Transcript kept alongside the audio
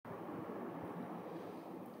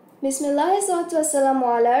Bismillah, salatu wassalamu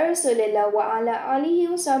ala rasulillah wa ala alihi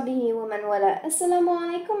wa sahbihi wa man wala. Assalamu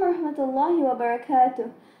alaikum wa rahmatullahi wa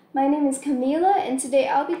barakatuh. My name is Camila and today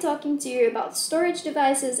I'll be talking to you about storage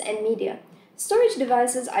devices and media. Storage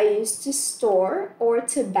devices are used to store or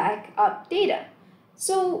to back up data.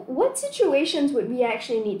 So what situations would we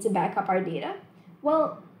actually need to back up our data?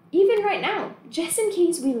 Well, even right now, just in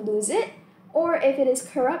case we lose it or if it is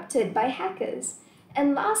corrupted by hackers.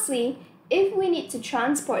 And lastly, if we need to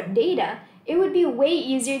transport data, it would be way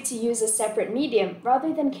easier to use a separate medium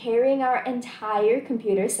rather than carrying our entire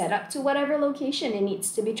computer setup to whatever location it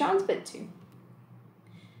needs to be transferred to.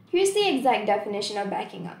 Here's the exact definition of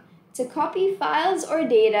backing up. To copy files or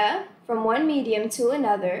data from one medium to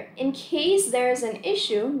another in case there is an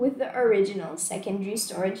issue with the original secondary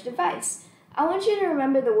storage device. I want you to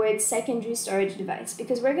remember the word secondary storage device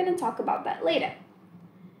because we're going to talk about that later.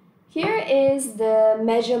 Here is the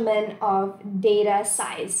measurement of data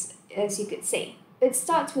size, as you could say. It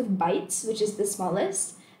starts with bytes, which is the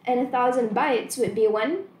smallest, and 1,000 bytes would be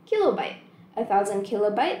 1 kilobyte. 1,000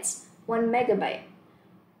 kilobytes, 1 megabyte.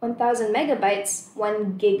 1,000 megabytes,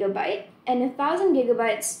 1 gigabyte, and 1,000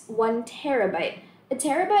 gigabytes, 1 terabyte. A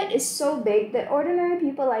terabyte is so big that ordinary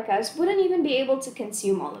people like us wouldn't even be able to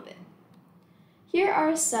consume all of it. Here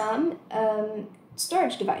are some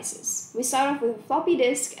storage devices. We start off with a floppy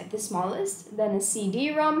disk at the smallest, then a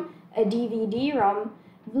CD-ROM, a DVD-ROM,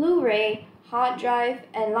 Blu-ray, hard drive,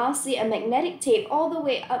 and lastly a magnetic tape all the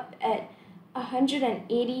way up at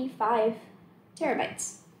 185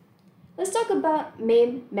 terabytes. Let's talk about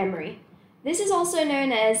main memory. This is also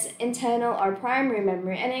known as internal or primary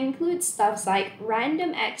memory and it includes stuff like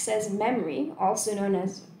random access memory, also known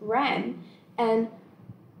as RAM, and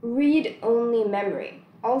read-only memory,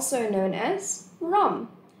 also known as ROM.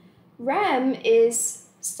 RAM is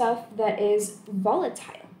stuff that is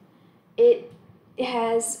volatile. It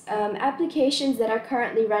has applications that are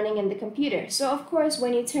currently running in the computer. So of course,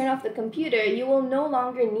 when you turn off the computer, you will no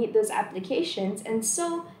longer need those applications, and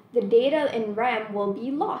so the data in RAM will be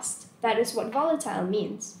lost. That is what volatile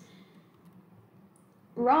means.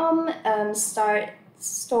 ROM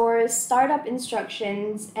stores startup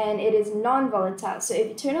instructions and it is non-volatile. So if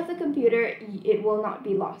you turn off the computer, it will not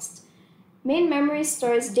be lost. Main memory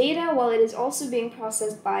stores data while it is also being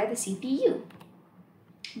processed by the CPU.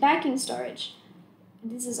 Backing storage.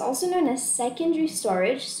 This is also known as secondary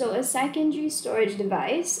storage. So a secondary storage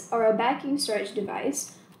device or a backing storage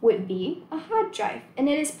device would be a hard drive and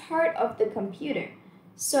it is part of the computer.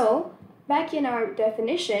 So back in our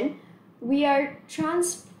definition, we are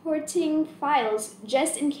transporting files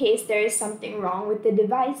just in case there is something wrong with the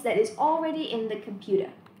device that is already in the computer.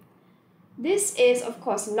 This is of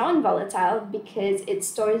course non-volatile because it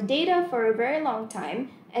stores data for a very long time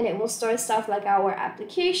and it will store stuff like our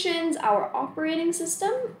applications, our operating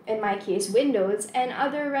system, in my case Windows, and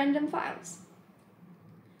other random files.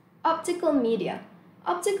 Optical media.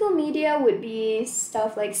 Optical media would be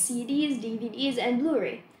stuff like CDs, DVDs, and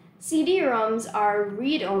Blu-ray. CD-ROMs are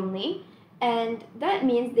read-only, and that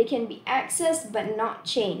means they can be accessed but not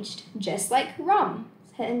changed, just like ROM,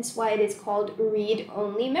 hence why it is called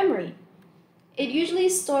read-only memory. It usually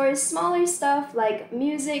stores smaller stuff like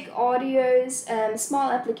music, audios, small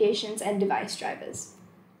applications, and device drivers.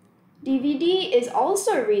 DVD is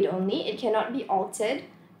also read-only, it cannot be altered,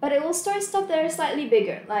 but it will store stuff that are slightly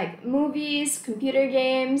bigger, like movies, computer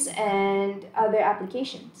games, and other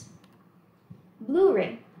applications.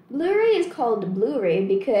 Blu-ray. Blu-ray is called Blu-ray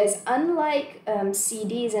because unlike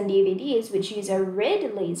CDs and DVDs, which use a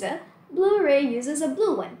red laser, Blu-ray uses a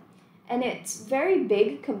blue one. And it's very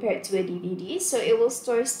big compared to a DVD, so it will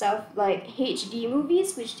store stuff like HD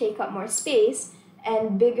movies, which take up more space,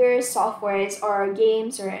 and bigger softwares or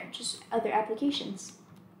games or just other applications.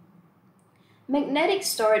 Magnetic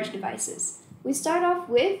storage devices. We start off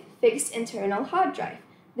with fixed internal hard drive.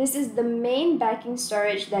 This is the main backing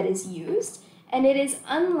storage that is used, and it is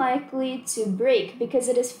unlikely to break because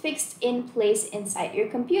it is fixed in place inside your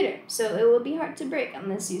computer. So it will be hard to break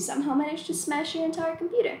unless you somehow manage to smash your entire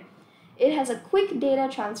computer. It has a quick data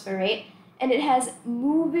transfer rate, and it has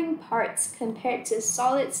moving parts compared to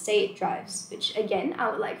solid-state drives, which again,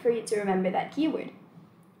 I would like for you to remember that keyword.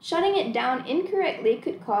 Shutting it down incorrectly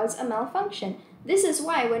could cause a malfunction. This is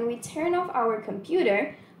why when we turn off our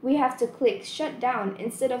computer, we have to click shut down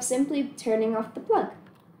instead of simply turning off the plug.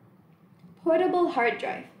 Portable hard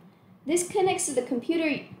drive. This connects to the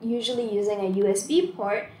computer usually using a USB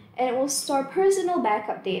port, and it will store personal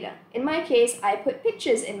backup data. In my case, I put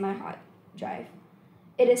pictures in my hard drive.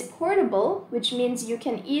 It is portable, which means you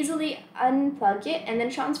can easily unplug it and then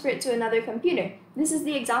transfer it to another computer. This is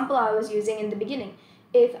the example I was using in the beginning.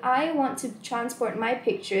 If I want to transport my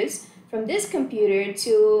pictures from this computer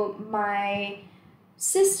to my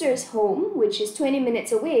sister's home, which is 20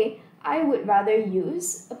 minutes away, I would rather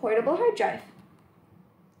use a portable hard drive.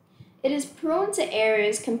 It is prone to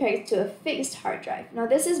errors compared to a fixed hard drive. Now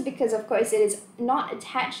this is because, of course, it is not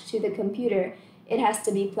attached to the computer. It has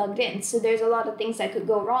to be plugged in. So there's a lot of things that could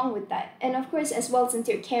go wrong with that. And of course, as well, since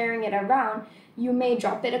you're carrying it around, you may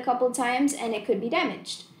drop it a couple times and it could be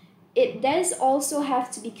damaged. It does also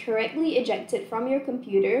have to be correctly ejected from your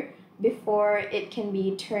computer before it can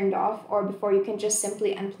be turned off or before you can just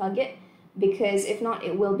simply unplug it, because if not,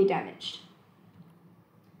 it will be damaged.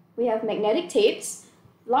 We have magnetic tapes.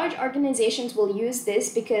 Large organizations will use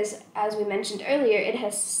this because, as we mentioned earlier, it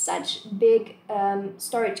has such big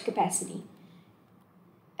storage capacity.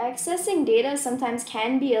 Accessing data sometimes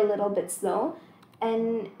can be a little bit slow,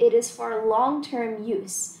 and it is for long-term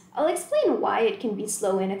use. I'll explain why it can be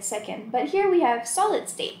slow in a second, but here we have solid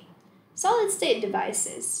state. Solid state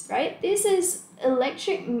devices, right? This is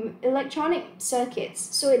electronic circuits,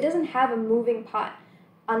 so it doesn't have a moving part,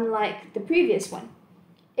 unlike the previous one.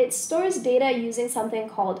 It stores data using something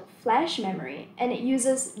called flash memory, and it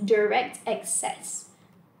uses direct access.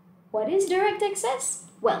 What is direct access?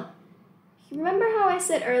 Well, remember how I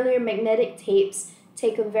said earlier magnetic tapes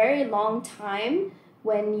take a very long time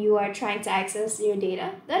when you are trying to access your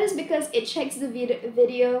data? That is because it checks the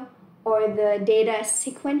video or the data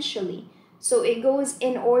sequentially. So it goes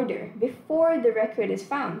in order before the record is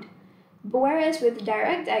found. Whereas with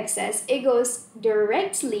direct access, it goes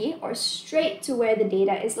directly or straight to where the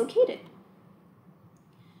data is located.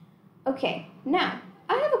 Okay, now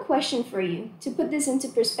I have a question for you to put this into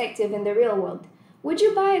perspective in the real world. Would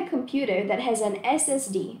you buy a computer that has an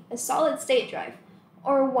SSD, a solid state drive,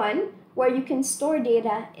 or one where you can store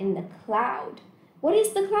data in the cloud? What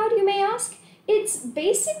is the cloud, you may ask? It's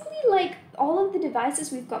basically like all of the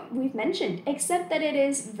devices we've mentioned, except that it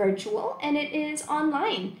is virtual and it is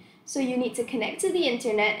online. So you need to connect to the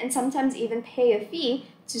internet and sometimes even pay a fee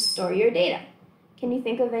to store your data. Can you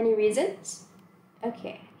think of any reasons?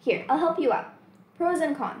 Okay, here, I'll help you out. Pros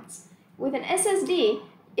and cons. With an SSD,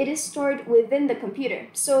 it is stored within the computer,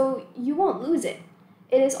 so you won't lose it.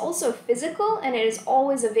 It is also physical and it is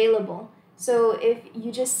always available. So if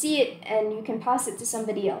you just see it and you can pass it to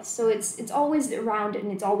somebody else. So it's always around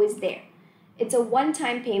and it's always there. It's a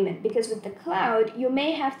one-time payment, because with the cloud, you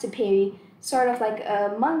may have to pay sort of like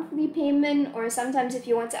a monthly payment, or sometimes if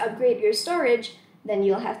you want to upgrade your storage, then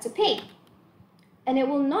you'll have to pay. And it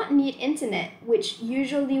will not need internet, which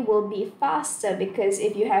usually will be faster, because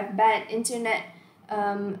if you have bad internet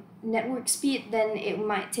network speed, then it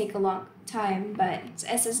might take a long time, but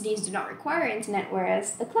SSDs do not require internet,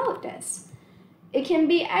 whereas the cloud does. It can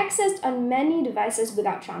be accessed on many devices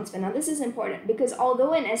without transfer. Now this is important because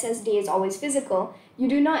although an SSD is always physical, you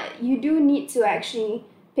do need to actually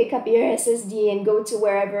pick up your SSD and go to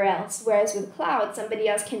wherever else, whereas with cloud, somebody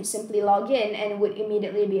else can simply log in and would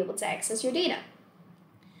immediately be able to access your data.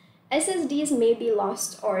 SSDs may be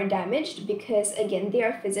lost or damaged because, again, they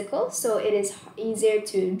are physical, so it is easier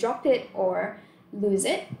to drop it or lose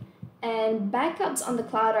it. And backups on the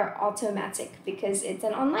cloud are automatic because it's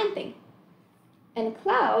an online thing. And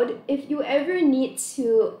cloud, if you ever need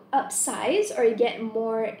to upsize or get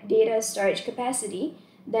more data storage capacity,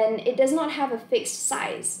 then it does not have a fixed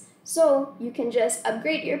size. So you can just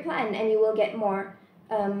upgrade your plan and you will get more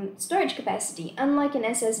storage capacity, unlike an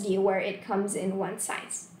SSD where it comes in one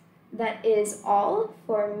size. That is all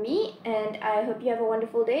for me, and I hope you have a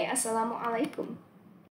wonderful day. Assalamu alaikum.